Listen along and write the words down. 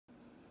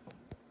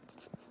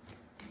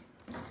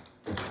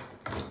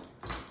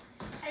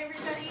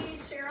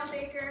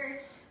Baker.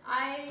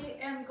 I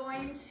am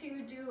going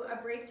to do a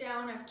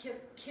breakdown of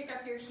Kick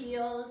Up Your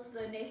Heels,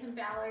 the Nathan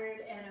Ballard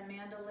and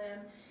Amanda Lim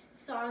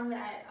song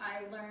that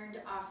I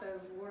learned off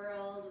of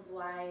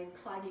Worldwide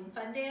Clogging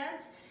Fun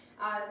Dance.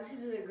 This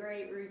is a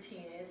great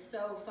routine. It's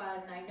so fun.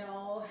 I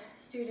know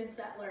students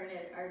that learn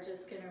it are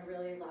just going to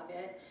really love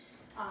it.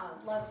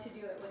 Love to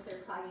do it with their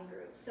clogging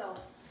group. So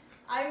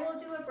I will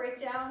do a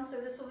breakdown, so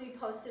this will be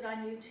posted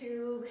on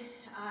YouTube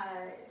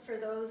for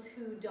those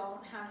who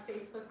don't have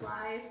Facebook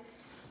Live,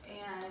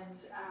 and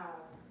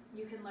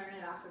you can learn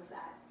it off of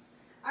that.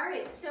 All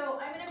right, so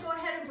I'm going to go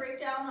ahead and break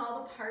down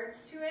all the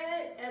parts to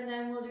it, and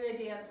then we'll do a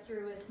dance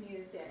through with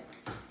music.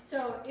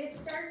 So it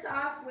starts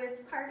off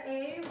with part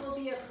A will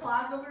be a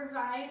clog over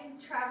vine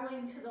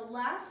traveling to the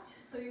left.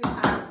 So you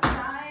have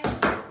side,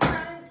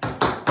 front,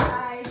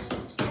 side,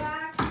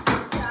 back,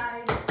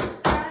 side,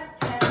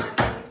 front, and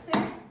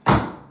basic.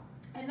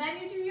 And then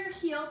you do your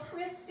heel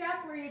twist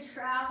step where you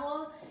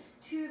travel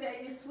to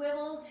that, you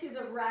swivel to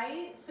the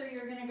right. So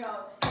you're going to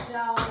go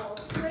double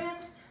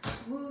twist,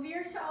 move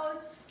your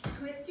toes,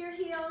 twist your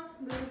heels,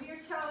 move your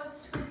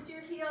toes, twist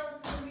your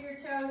heels, move your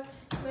toes,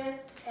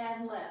 twist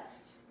and lift.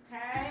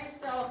 Okay,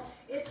 so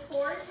it's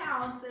 4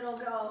 counts. It'll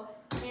go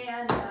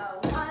and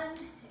 1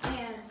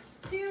 and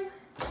 2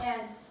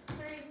 and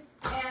 3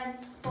 and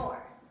 4.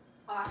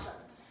 Awesome.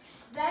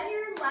 Then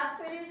your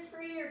left foot is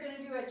free. You're going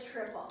to do a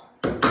triple.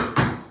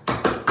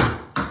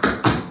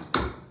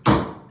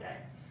 Good.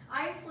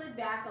 I slid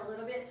back a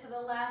little bit to the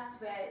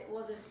left, but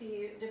we'll just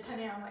see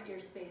depending on what your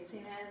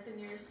spacing is in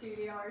your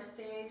studio or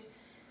stage.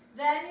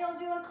 Then you'll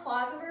do a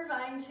clog over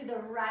vine to the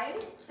right.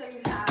 So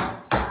you have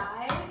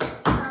side,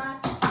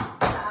 cross,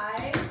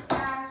 side,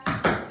 back.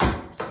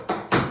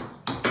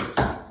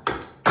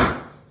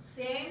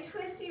 Same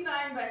twisty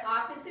vine, but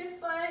opposite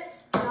foot.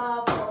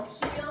 Double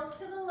heels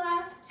to the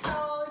left,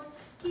 toes,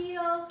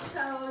 heels,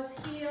 toes,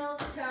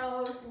 heels,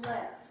 toes,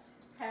 lift.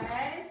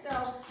 Okay,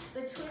 so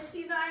the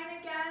twisty vine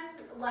again,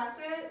 left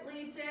foot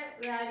leads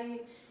it,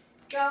 ready,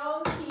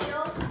 go,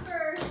 heels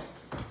first.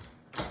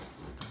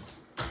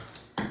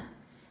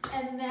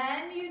 And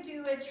then you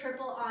do a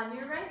triple on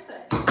your right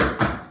foot.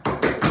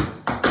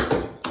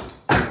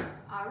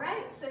 All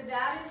right, so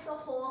that is the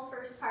whole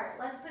first part.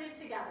 Let's put it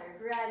together.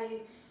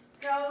 Ready,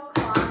 go,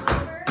 clog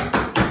over.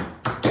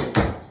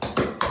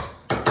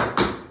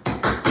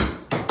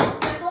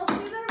 Swivel to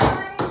the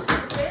right,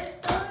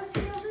 twist those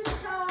heels and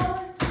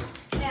toes,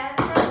 and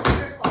then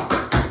triple.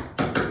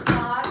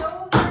 Clog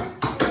over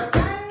to the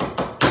right.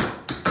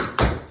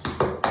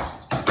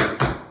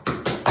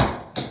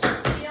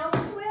 Heel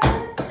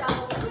twist,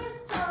 double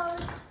twist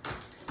toes,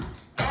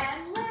 and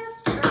lift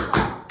triple.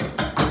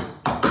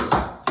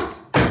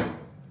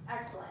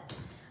 Excellent.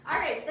 All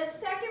right, the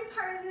second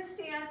part of this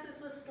dance is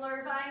the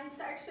slur vine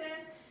section.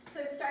 So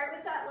start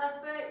with that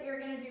left foot. You're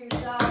going to do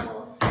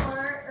double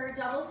slur or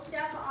double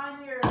step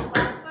on your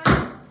left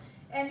foot,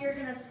 and you're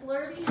going to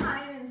slur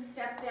behind and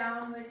step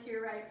down with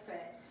your right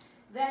foot.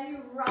 Then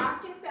you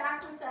rock it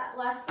back with that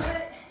left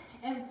foot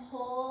and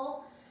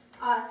pull,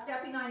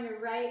 stepping on your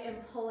right and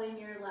pulling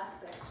your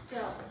left foot.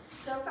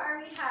 So far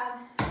we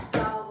have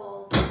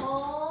double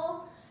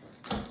pull,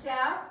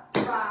 step,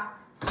 rock,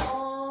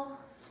 pull,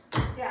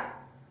 step.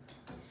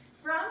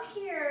 From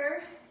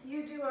here,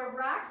 you do a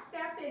rock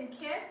step and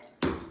kick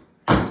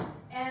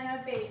and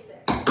a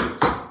basic.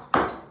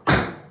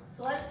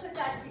 So let's put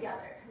that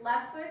together.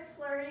 Left foot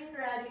slurring,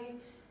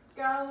 ready,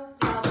 go,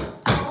 double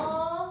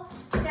pull,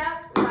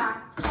 step,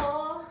 rock,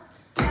 pull,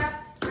 step,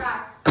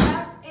 rock,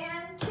 step,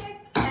 and kick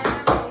and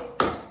a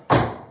basic.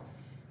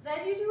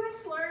 Then you do a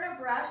slur and a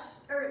brush,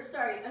 or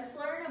sorry, a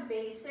slur and a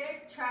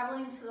basic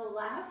traveling to the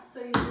left.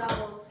 So you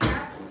double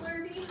step,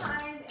 slur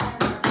behind,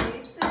 and a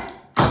basic.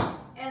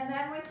 And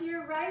then with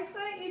your right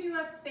foot, you do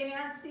a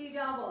fancy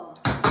double.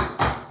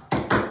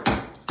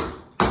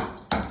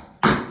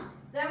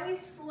 Then we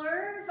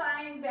slur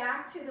vine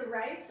back to the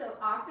right, so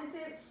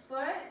opposite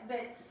foot,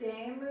 but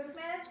same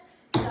movement.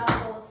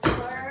 Double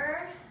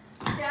slur,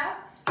 step,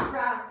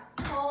 rock,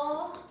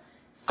 pull,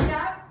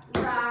 step,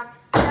 rock,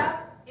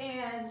 step,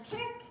 and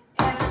kick,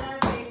 and a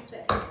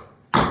basic.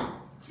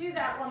 Do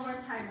that one more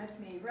time with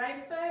me.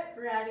 Right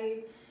foot,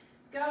 ready,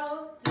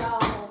 go,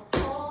 double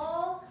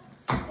pull,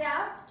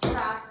 step,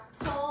 rock,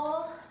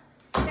 pull,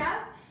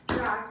 step,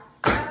 rock,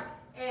 step,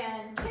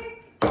 and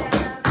kick, and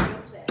a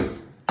basic.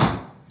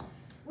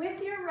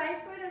 With your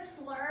right foot, a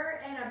slur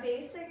and a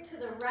basic to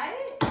the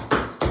right.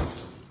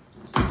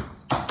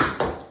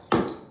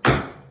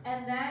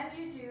 And then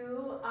you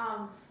do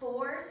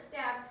 4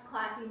 steps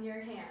clapping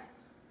your hands.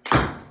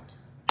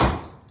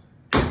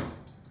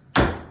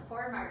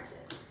 4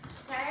 marches.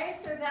 Okay,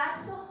 so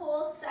that's the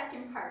whole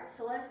second part.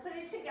 So let's put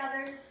it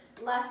together.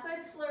 Left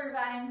foot slur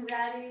vine,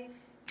 ready,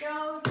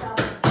 go,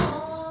 double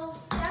pull,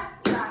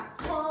 step, rock,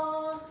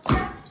 pull,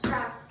 step,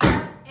 rock,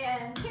 step,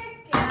 and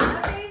kick, and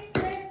a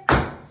basic,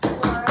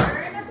 slur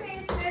and a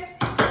basic,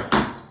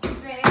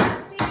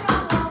 fancy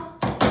double.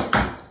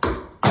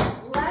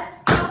 Let's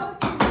go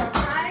to the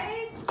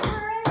right,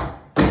 slur it,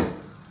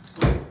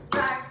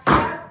 rock,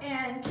 step,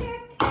 and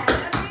kick, and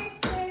a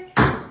basic,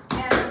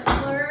 and a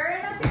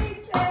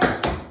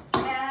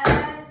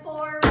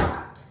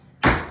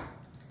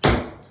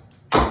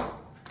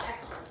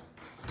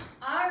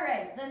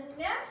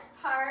next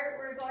part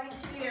we're going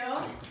to do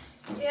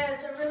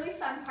is a really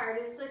fun part.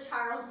 It's the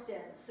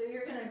Charleston. So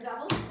you're going to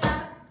double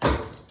step,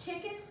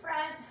 kick in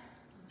front,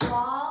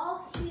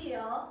 ball,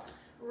 heel,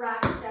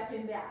 rock, step,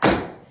 and back.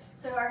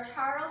 So our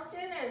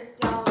Charleston is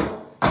double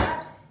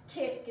step,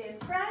 kick in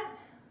front,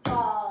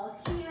 ball,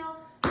 heel,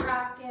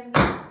 rock, and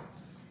back.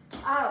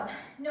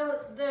 No,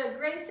 the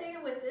great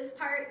thing with this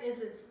part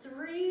is it's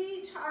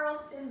 3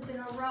 Charlestons in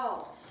a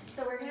row.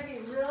 So we're going to be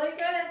really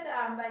good at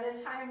them by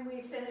the time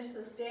we finish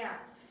this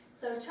dance.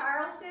 So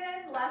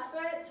Charleston, left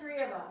foot,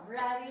 3 of them.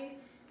 Ready,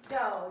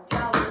 go.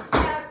 Double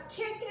step,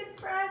 kick in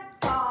front,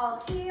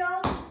 ball,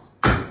 heel.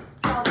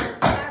 Double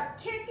step,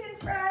 kick in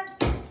front.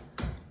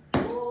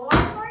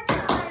 One more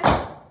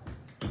time.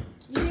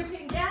 You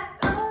can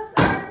get those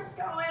arms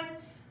going.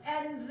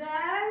 And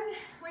then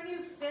when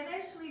you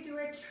finish, we do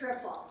a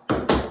triple.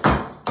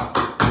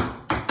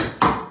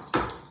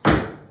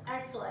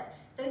 Excellent.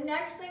 The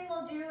next thing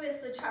we'll do is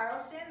the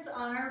Charlestons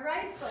on our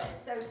right foot.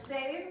 So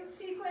same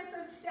sequence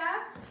of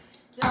steps.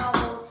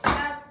 Double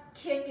step,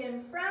 kick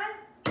in front,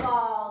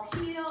 ball,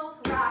 heel,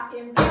 rock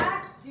and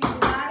back. Do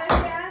that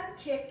again.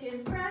 Kick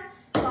in front,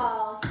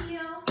 ball,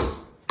 heel.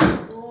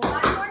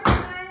 One more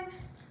time.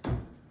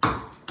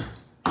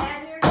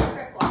 And your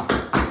triple.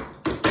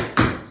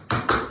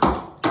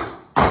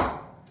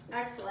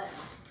 Excellent.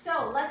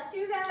 So let's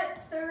do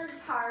that third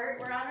part.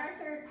 We're on our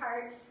third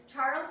part.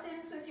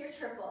 Charlestons with your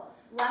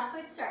triples. Left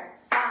foot start.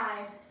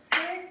 5,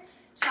 6.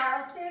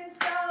 Charlestons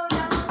go.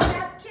 Double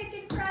step, kick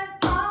in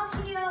front, ball,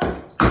 heel.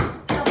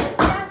 Double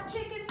step,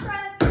 kick in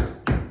front.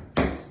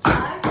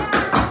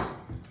 Again.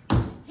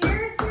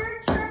 Here's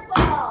your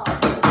triple.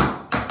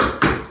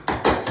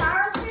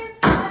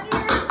 Charlestons on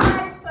your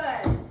right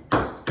foot.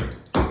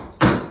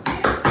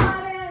 You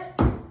got it.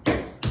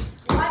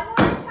 One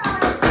more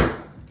time.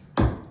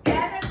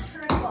 And a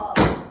triple.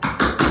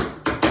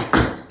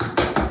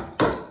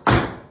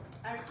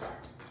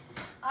 Excellent.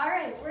 All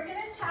right, we're going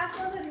to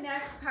tackle the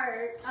next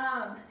part.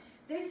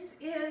 This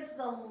is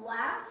the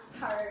last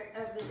part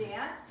of the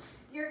dance.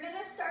 You're going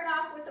to start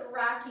off with a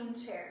rocking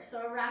chair.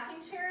 So a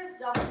rocking chair is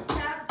double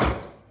step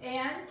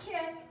and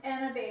kick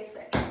and a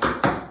basic.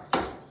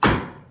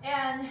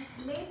 And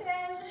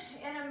Nathan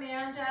and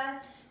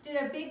Amanda did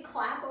a big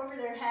clap over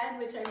their head,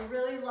 which I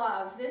really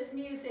love. This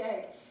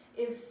music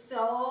is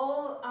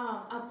so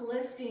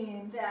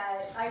uplifting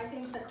that I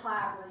think the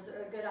clap was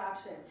a good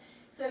option.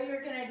 So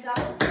you're going to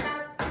double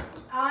step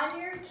on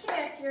your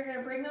kick. You're going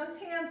to bring those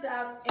hands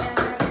up and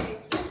a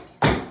basic.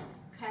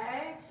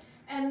 Okay?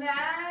 And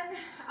then,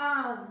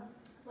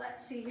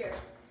 let's see here.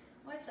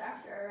 What's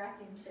after a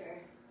rocking chair?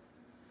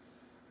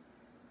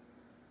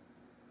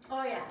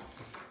 Oh yeah.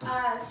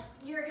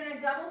 You're going to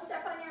double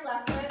step on your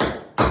left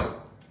foot.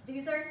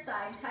 These are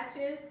side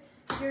touches.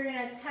 You're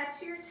going to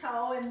touch your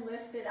toe and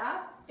lift it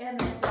up. And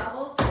then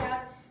double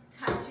step,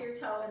 touch your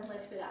toe and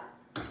lift it up.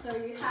 So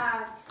you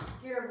have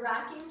your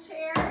rocking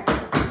chair,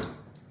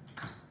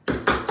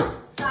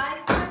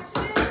 side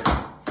touches,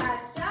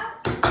 touch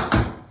up,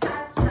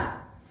 touch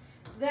up.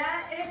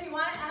 Then, if you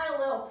want to add a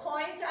little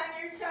point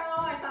on your toe,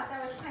 I thought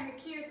that was kind of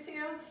cute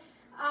too.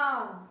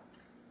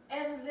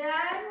 And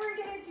then we're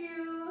going to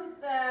do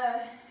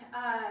the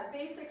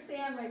basic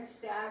sandwich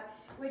step,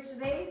 which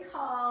they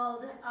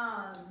called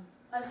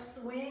a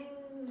swing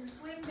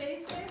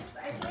basics,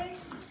 I think.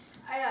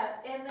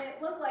 And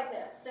it looked like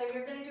this. So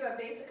you're going to do a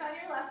basic on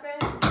your left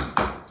foot.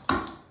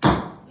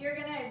 You're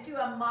going to do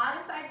a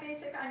modified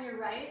basic on your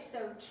right.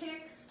 So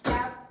kick,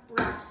 step,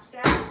 rock,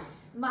 step.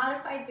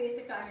 Modified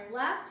basic on your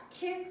left.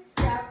 Kick,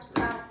 step,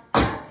 rock,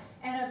 step.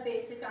 And a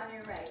basic on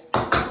your right.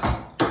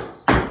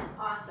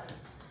 Awesome.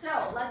 So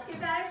let's give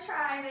that a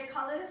try. They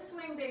call it a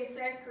swing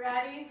basic.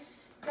 Ready?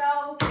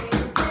 Go.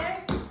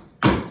 Basic.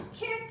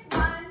 Kick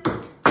 1.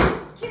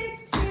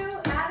 Kick 2.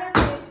 Add a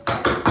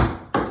basic.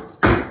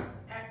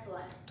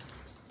 Excellent.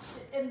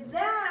 And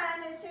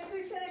then, as soon as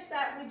we finish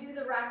that, we do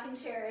the rocking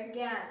chair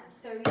again.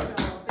 So you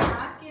go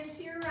back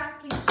into your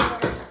rocking chair.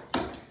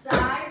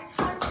 Side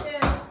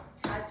touches.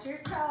 Touch your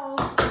toe.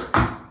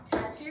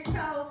 Touch your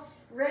toe.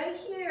 Right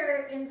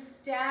here,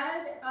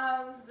 instead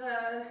of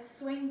the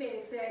swing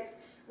basics,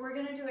 we're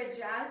going to do a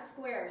jazz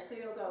square. So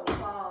you'll go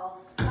ball,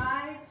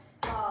 side,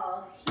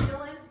 ball,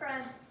 heel in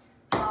front,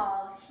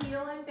 ball,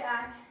 heel and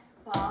back,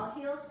 ball,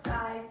 heel,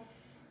 side,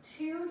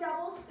 2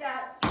 double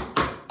steps.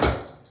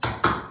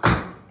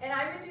 And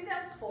I would do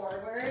them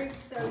forward.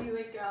 So you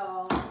would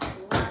go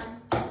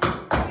 1,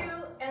 2,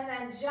 and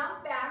then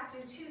jump back, do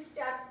 2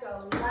 steps,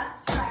 go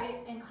left,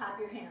 right, and clap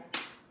your hands.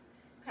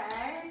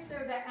 Okay, so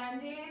the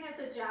ending is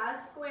a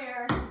jazz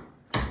square.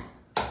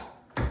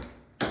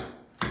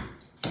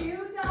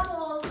 2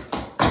 doubles,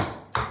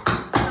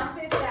 jump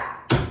it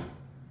back.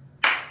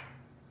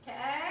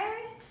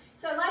 Okay,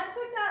 so let's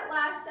put that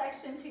last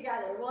section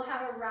together. We'll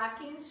have a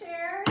rocking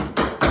chair.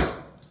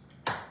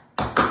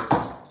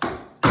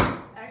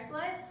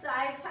 Excellent,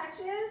 side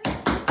touches.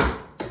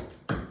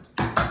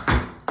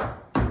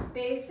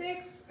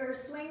 Basics or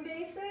swing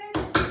basics.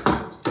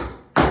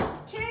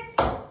 Kick.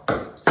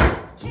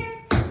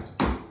 Kick.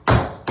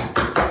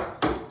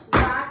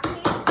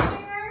 Rocking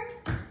chair.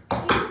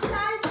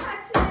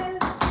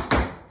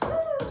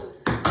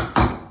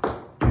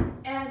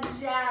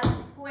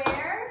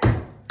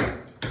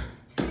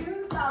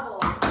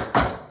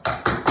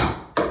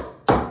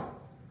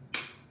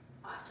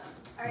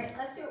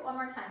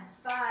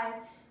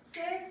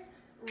 6,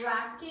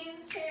 rocking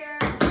chair,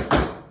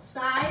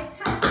 side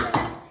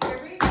touches, here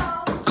we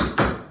go.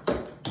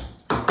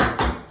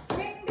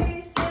 Swing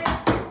basic,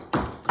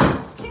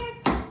 kick,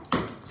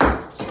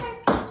 kick,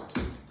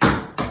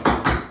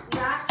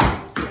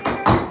 rocking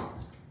chair,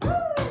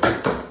 woo,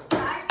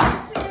 side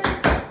touches,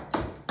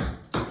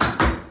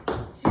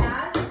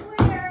 jazz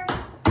flare,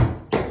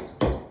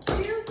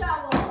 2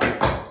 doubles.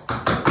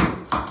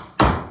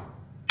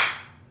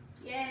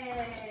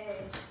 Yay!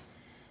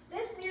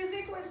 This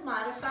music was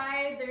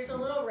modified. There's a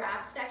little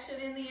rap section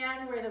in the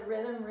end where the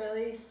rhythm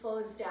really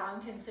slows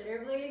down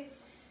considerably.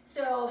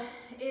 So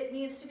it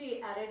needs to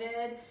be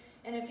edited.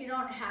 And if you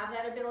don't have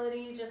that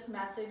ability, just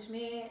message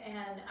me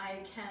and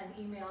I can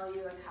email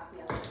you a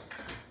copy of it.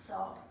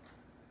 So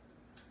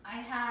I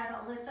had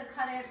Alyssa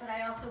cut it, but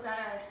I also got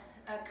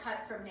a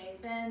cut from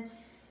Nathan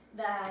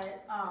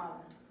that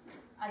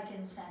I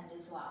can send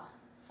as well.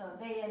 So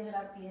they ended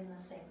up being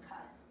the same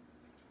cut.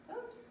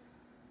 Oops.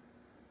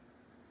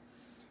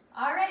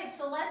 All right,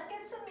 so let's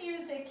get some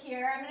music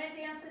here. I'm going to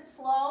dance it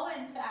slow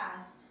and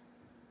fast.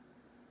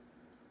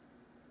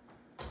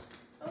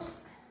 Oh,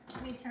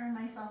 let me turn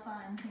myself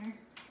on here.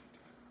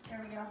 There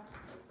we go.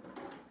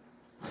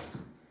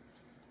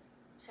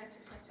 Check,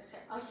 check, check, check,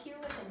 check. I'll cue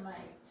with the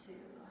mic too.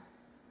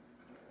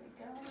 Here we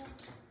go.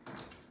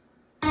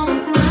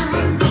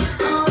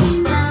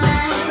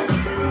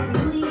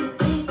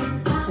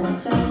 Check,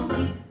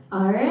 check.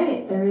 All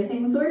right,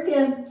 everything's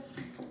working.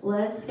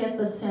 Let's get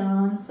the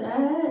sound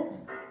set.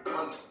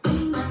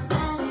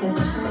 Check,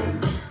 check.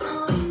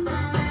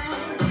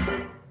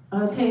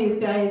 Okay, you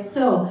guys,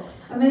 so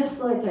I'm going to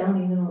slow it down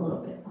even a little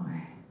bit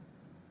more.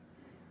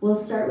 We'll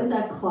start with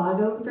that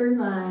clog over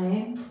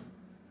vine.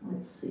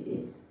 Let's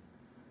see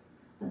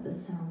what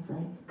this sounds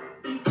like.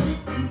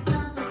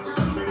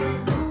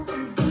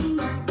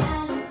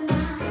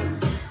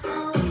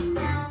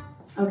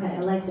 Okay, I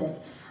like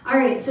this. All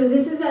right, so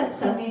this is at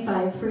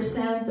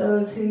 75%.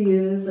 Those who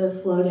use a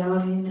slow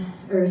down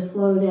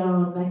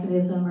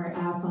mechanism or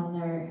app on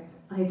their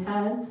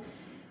iPads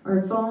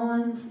or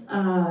phones,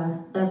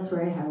 that's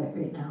where I have it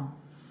right now.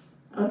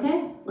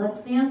 Okay,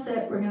 let's dance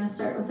it. We're gonna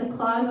start with a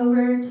clog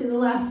over to the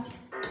left.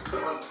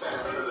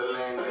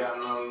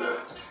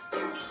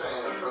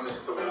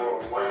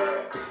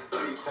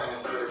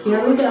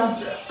 Here we go.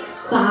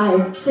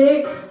 5,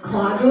 6,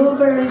 clog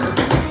over.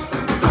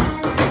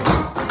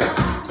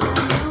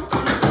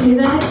 Do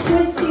that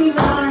twisty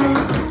vine.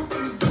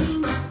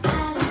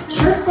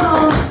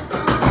 Triple,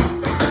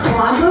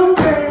 clog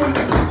over.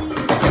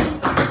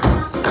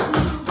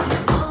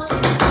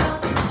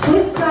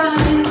 Twist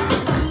vine.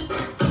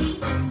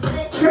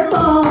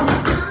 Triple,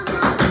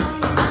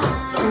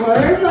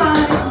 slur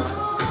vine.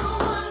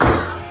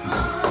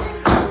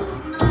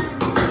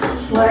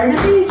 Slur to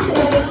be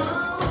safe.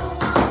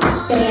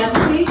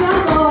 Fancy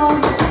double.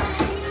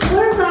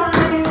 Slur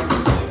vine.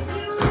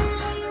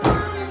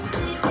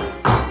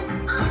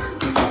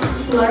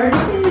 Slur to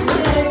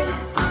music.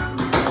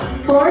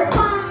 4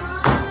 o'clock.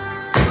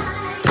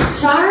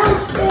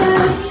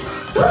 Charleston's.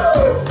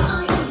 Woo!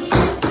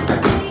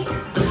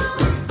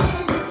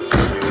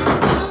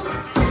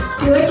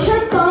 Do a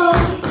triple.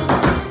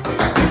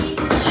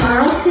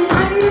 Charleston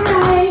on your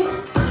right.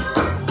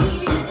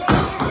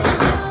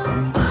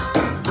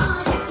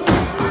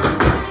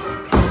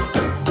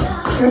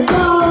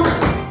 Triple.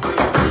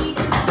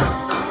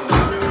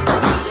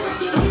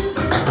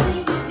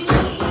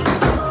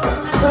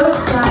 Both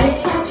side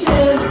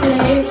touches,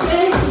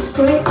 basic,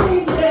 swing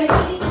basic.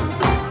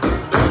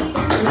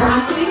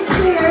 Rocking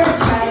chair,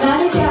 try that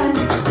again.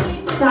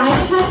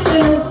 Side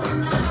touches.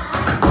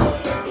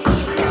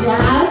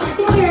 Jazz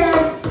square.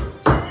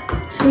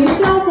 2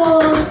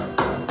 doubles.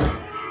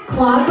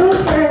 Clog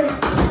over.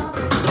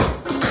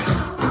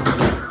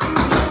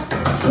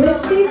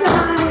 Twisty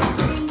vine.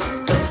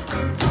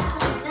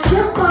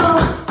 Triple.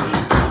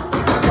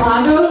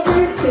 Clog over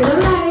to the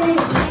right.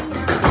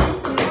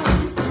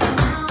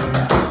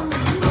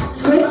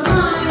 Twist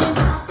vine.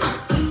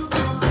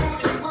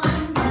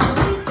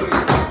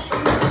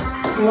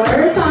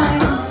 Slur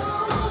vine.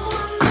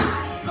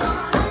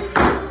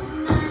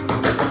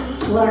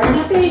 Slur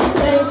the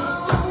basic.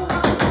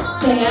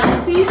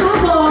 Fancy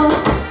double.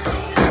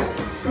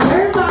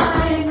 Slur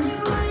vine.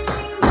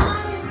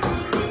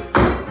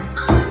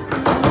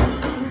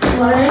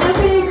 Slur the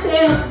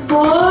basic.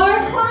 4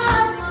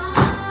 o'clock.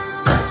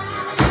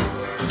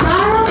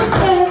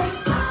 Charleston.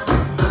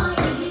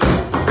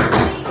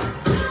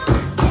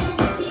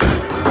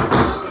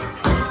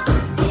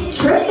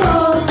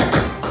 Triple.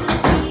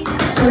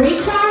 3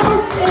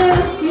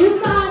 Charlestons. You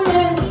got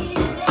it.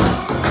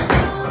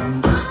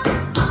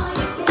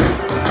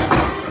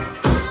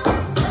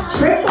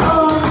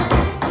 Triple.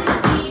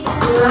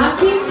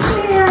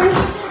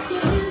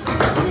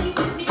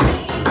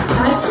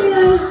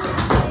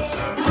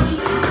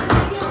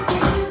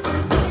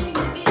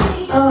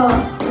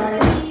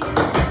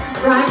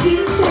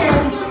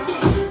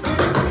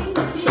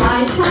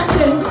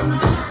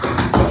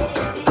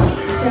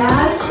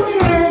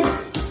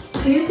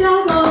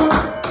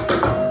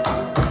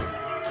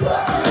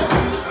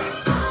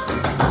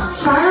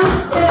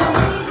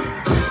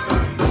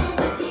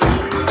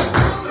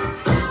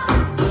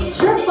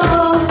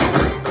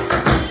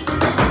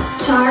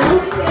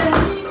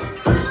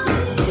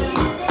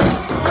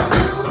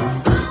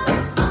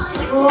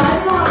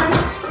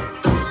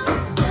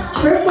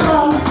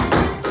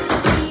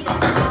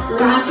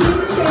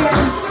 chair,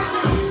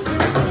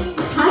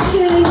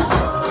 touches,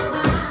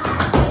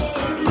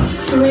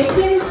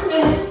 swinging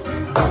sit,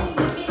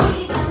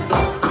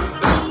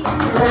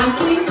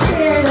 rocking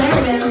chair, there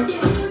it is,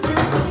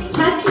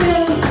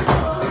 touches,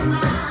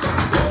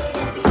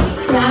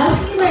 jazz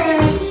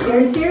square,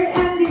 there's your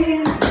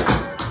ending.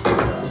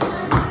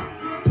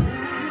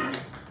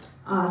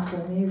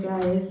 Awesome, you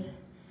guys.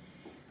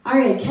 All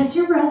right, catch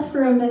your breath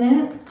for a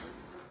minute,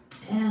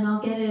 and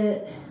I'll get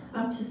it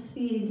up to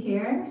speed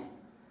here.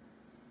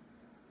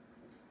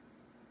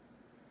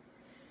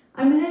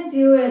 I'm gonna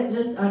do it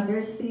just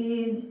under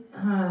speed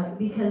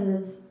because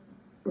it's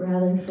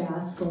rather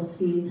fast, full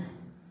speed.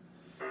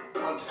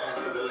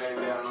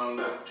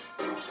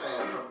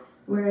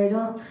 Where I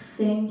don't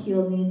think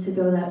you'll need to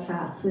go that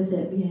fast with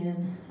it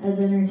being as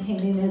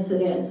entertaining as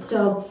it is.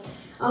 So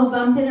I'll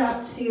bump it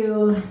up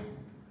to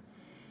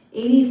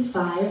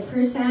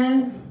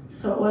 85%.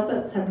 So it was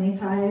at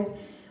 75.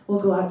 We'll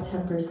go up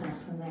 10%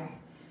 from there.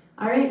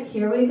 All right,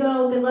 here we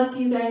go. Good luck,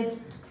 you guys.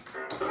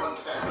 1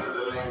 time for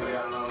the land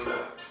down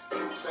under,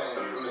 2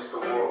 times for Mr.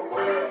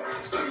 Worldwide,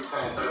 3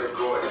 times for the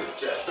gorgeous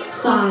Jessica.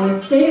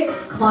 5,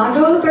 6, clog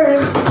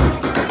over.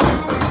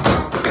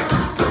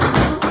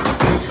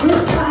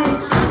 Twist 5.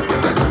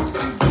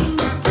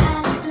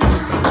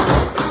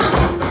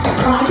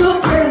 Clog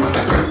over.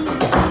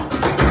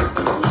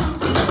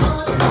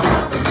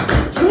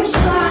 Twist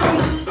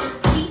 5.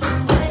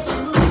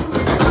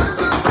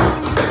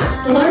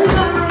 Slur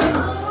 5.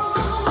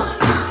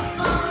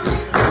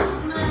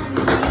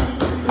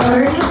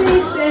 Slur the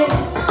basic.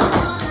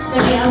 The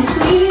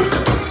dancing.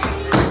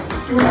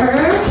 Slur.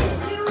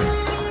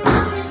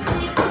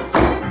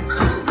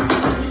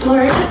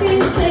 Slur the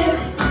basic.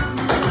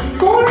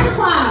 4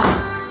 o'clock.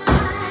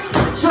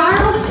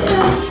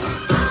 Charleston.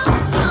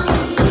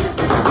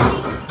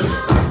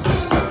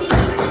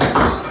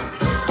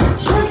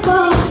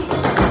 Triple.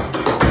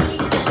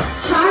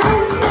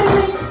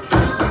 Charleston.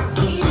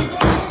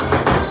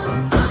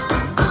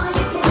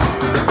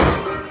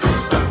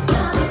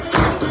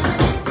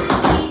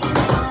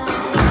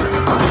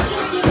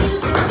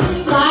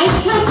 Side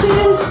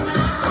touches.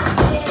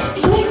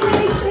 Swing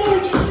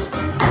basic.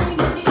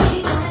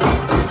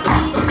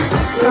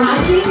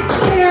 Rocking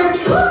chair.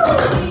 Woo!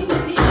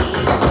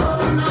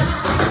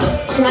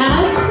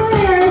 Jazz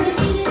square.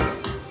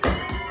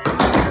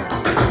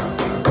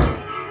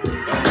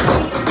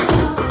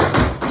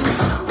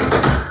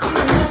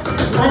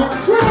 Let's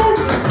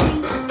twist.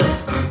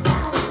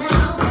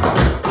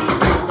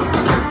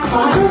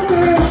 Clog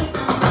over.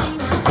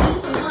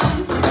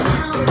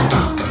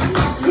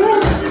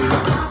 Twist.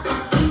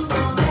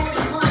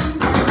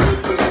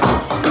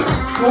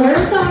 Slur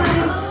 5.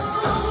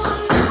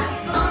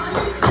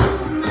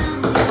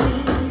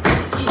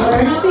 Slur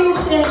the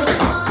basic.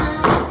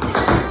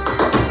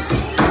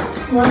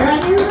 Slur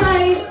on your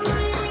right.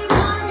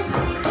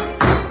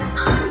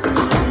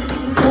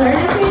 Slur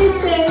the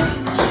basic.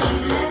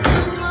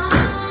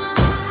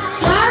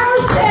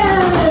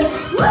 Charleston.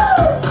 Woo!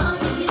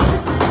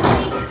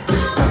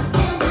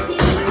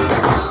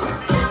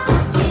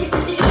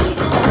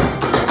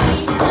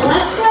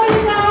 Let's go,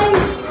 you guys.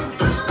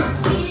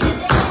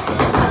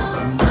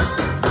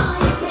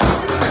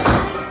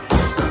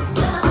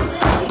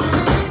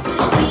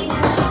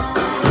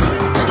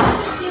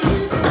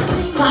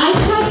 Side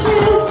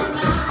touches.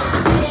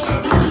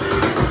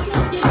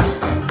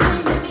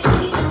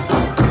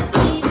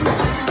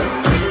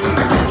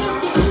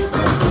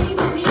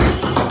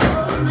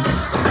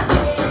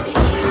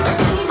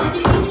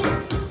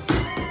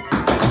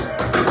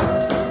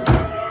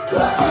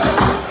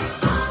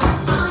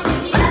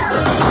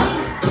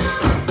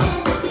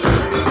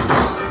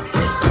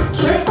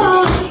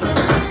 Triple.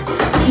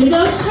 Do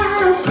those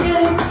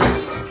Charlestons.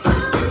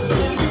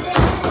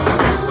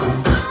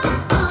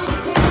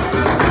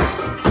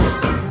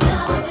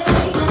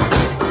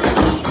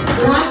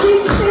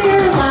 Rocking chair,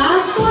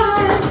 last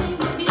one.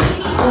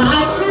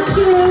 Slide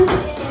touches.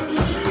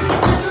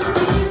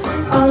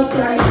 Oh,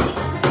 sorry.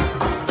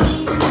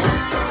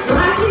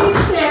 Rocking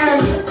chair.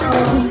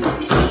 Oh.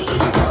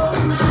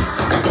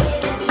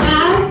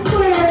 Jazz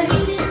square.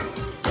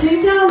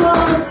 2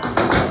 doubles.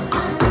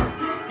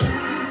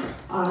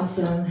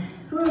 Awesome.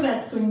 Ooh,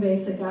 that swing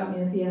basic got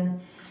me at the end.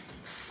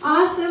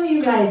 Awesome,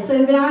 you guys.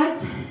 So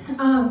that's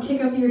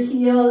kick up your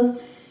heels.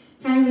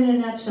 Kind of in a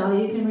nutshell,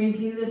 you can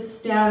review the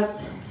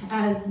steps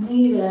as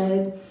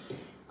needed,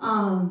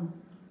 and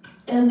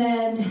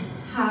then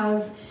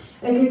have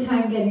a good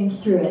time getting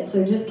through it.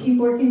 So just keep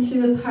working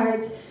through the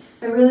parts.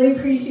 I really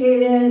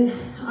appreciate it.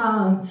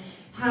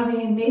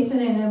 Having Nathan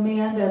and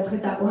Amanda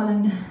put that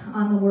one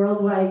on the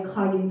Worldwide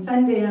Clogging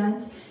Fun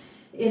Dance.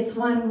 It's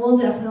one we'll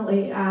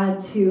definitely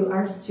add to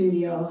our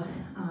studio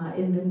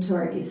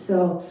inventory.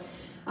 So,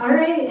 all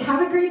right,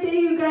 have a great day,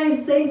 you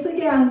guys. Thanks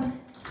again.